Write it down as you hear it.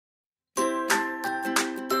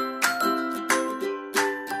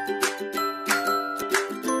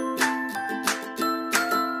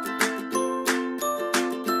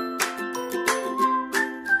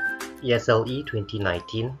PSLE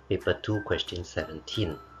 2019, Paper 2, Question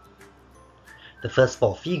 17. The first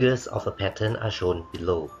four figures of a pattern are shown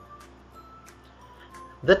below.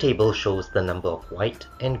 The table shows the number of white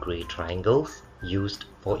and grey triangles used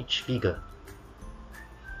for each figure.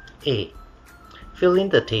 A. Fill in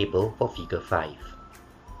the table for figure 5.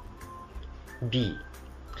 B.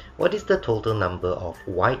 What is the total number of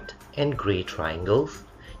white and grey triangles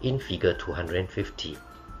in figure 250?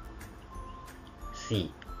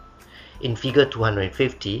 C. In figure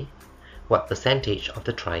 250, what percentage of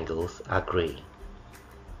the triangles are grey?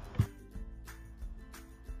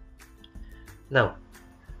 Now,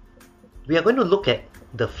 we are going to look at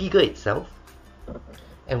the figure itself,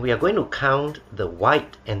 and we are going to count the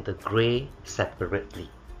white and the grey separately.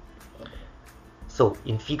 So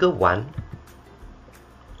in figure 1,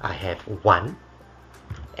 I have 1,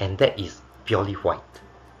 and that is purely white.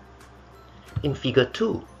 In figure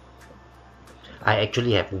 2, I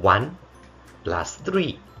actually have 1 plus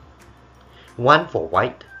 3. 1 for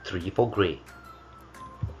white, 3 for grey.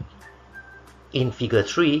 In figure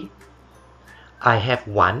 3, I have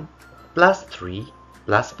 1 plus 3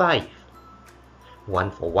 plus 5.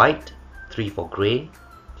 1 for white, 3 for grey,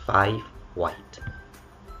 5 white.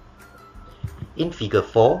 In figure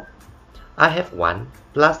 4, I have 1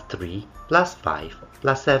 plus 3 plus 5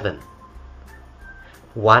 plus 7.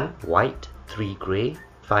 1 white, 3 grey,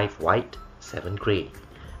 5 white, 7 grey.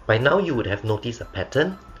 By now you would have noticed a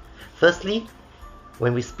pattern. Firstly,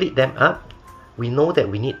 when we split them up, we know that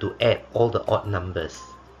we need to add all the odd numbers.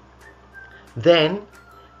 Then,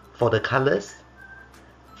 for the colors,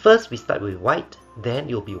 first we start with white, then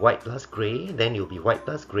it will be white plus grey, then it will be white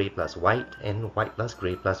plus grey plus white, and white plus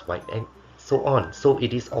grey plus white, and so on. So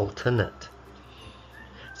it is alternate.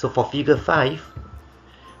 So for figure 5,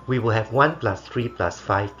 we will have 1 plus 3 plus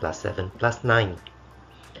 5 plus 7 plus 9.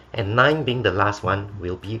 And 9 being the last one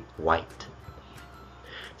will be white.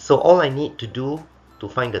 So all I need to do to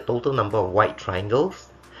find the total number of white triangles,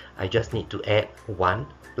 I just need to add 1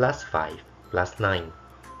 plus 5 plus 9.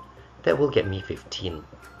 That will get me 15.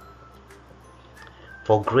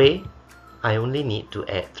 For grey, I only need to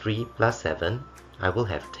add 3 plus 7. I will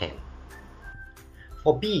have 10.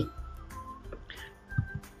 For B,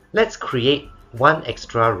 let's create one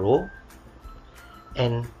extra row,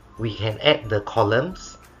 and we can add the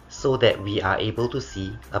columns so that we are able to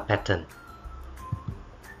see a pattern.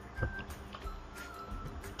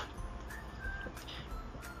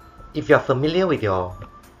 If you are familiar with your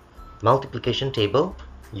multiplication table,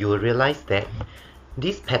 you will realize that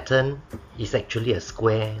this pattern is actually a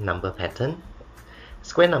square number pattern.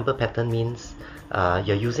 Square number pattern means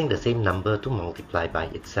you're using the same number to multiply by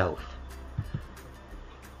itself.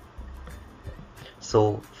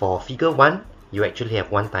 So for figure 1, you actually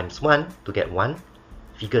have 1 times 1 to get 1.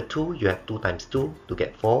 Figure 2, you have 2 times 2 to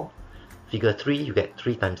get 4. Figure 3, you get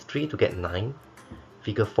 3 times 3 to get 9.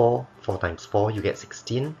 Figure 4, 4 times 4, you get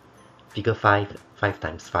 16. Figure 5, 5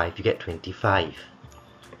 times 5, you get 25.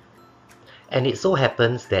 And it so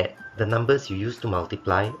happens that the numbers you use to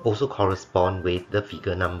multiply also correspond with the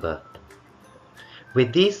figure number.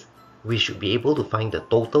 With this, we should be able to find the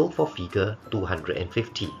total for figure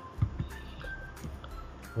 250.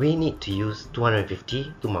 We need to use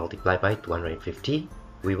 250 to multiply by 250.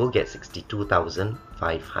 We will get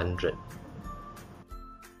 62,500.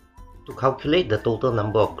 To calculate the total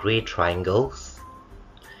number of grey triangles,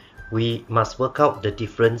 we must work out the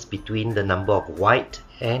difference between the number of white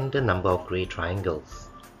and the number of grey triangles.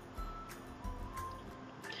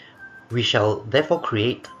 We shall therefore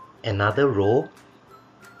create another row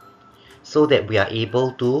so that we are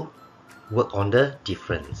able to work on the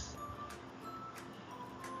difference.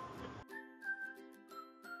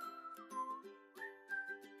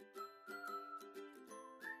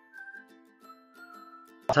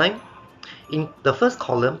 In the first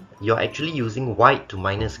column, you're actually using white to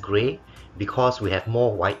minus grey because we have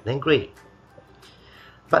more white than grey.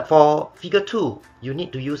 But for figure 2, you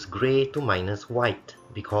need to use grey to minus white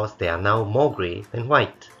because there are now more grey than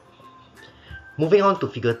white. Moving on to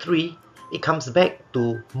figure 3, it comes back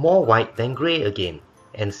to more white than grey again,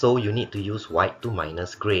 and so you need to use white to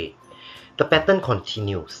minus grey. The pattern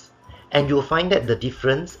continues, and you'll find that the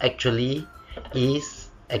difference actually is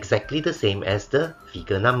exactly the same as the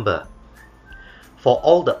figure number. For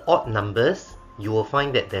all the odd numbers, you will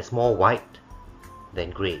find that there's more white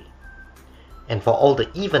than grey. And for all the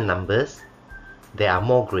even numbers, there are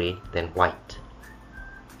more grey than white.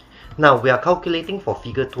 Now we are calculating for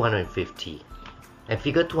figure 250. And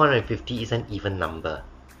figure 250 is an even number.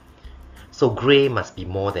 So grey must be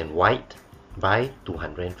more than white by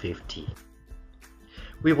 250.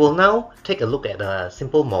 We will now take a look at a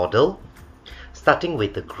simple model. starting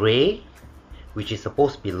with the gray, which is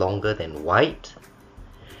supposed to be longer than white,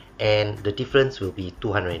 and the difference will be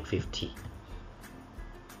 250.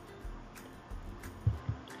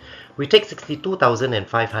 We take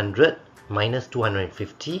 62,500 minus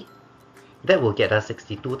 250. That will get us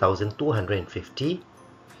 62,250.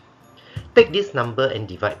 Take this number and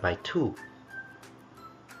divide by 2.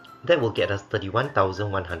 That will get us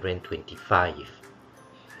 31,125.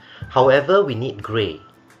 However, we need gray,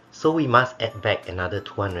 so we must add back another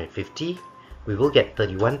 250. We will get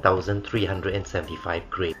 31,375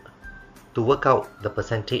 gray. To work out the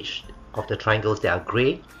percentage of the triangles that are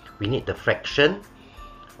gray, we need the fraction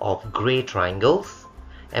of gray triangles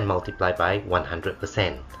and multiply by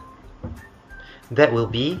 100%. That will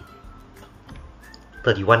be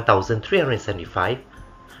 31,375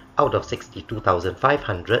 out of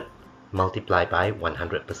 62,500 multiplied by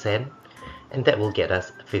 100%, and that will get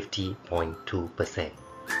us 50.2%.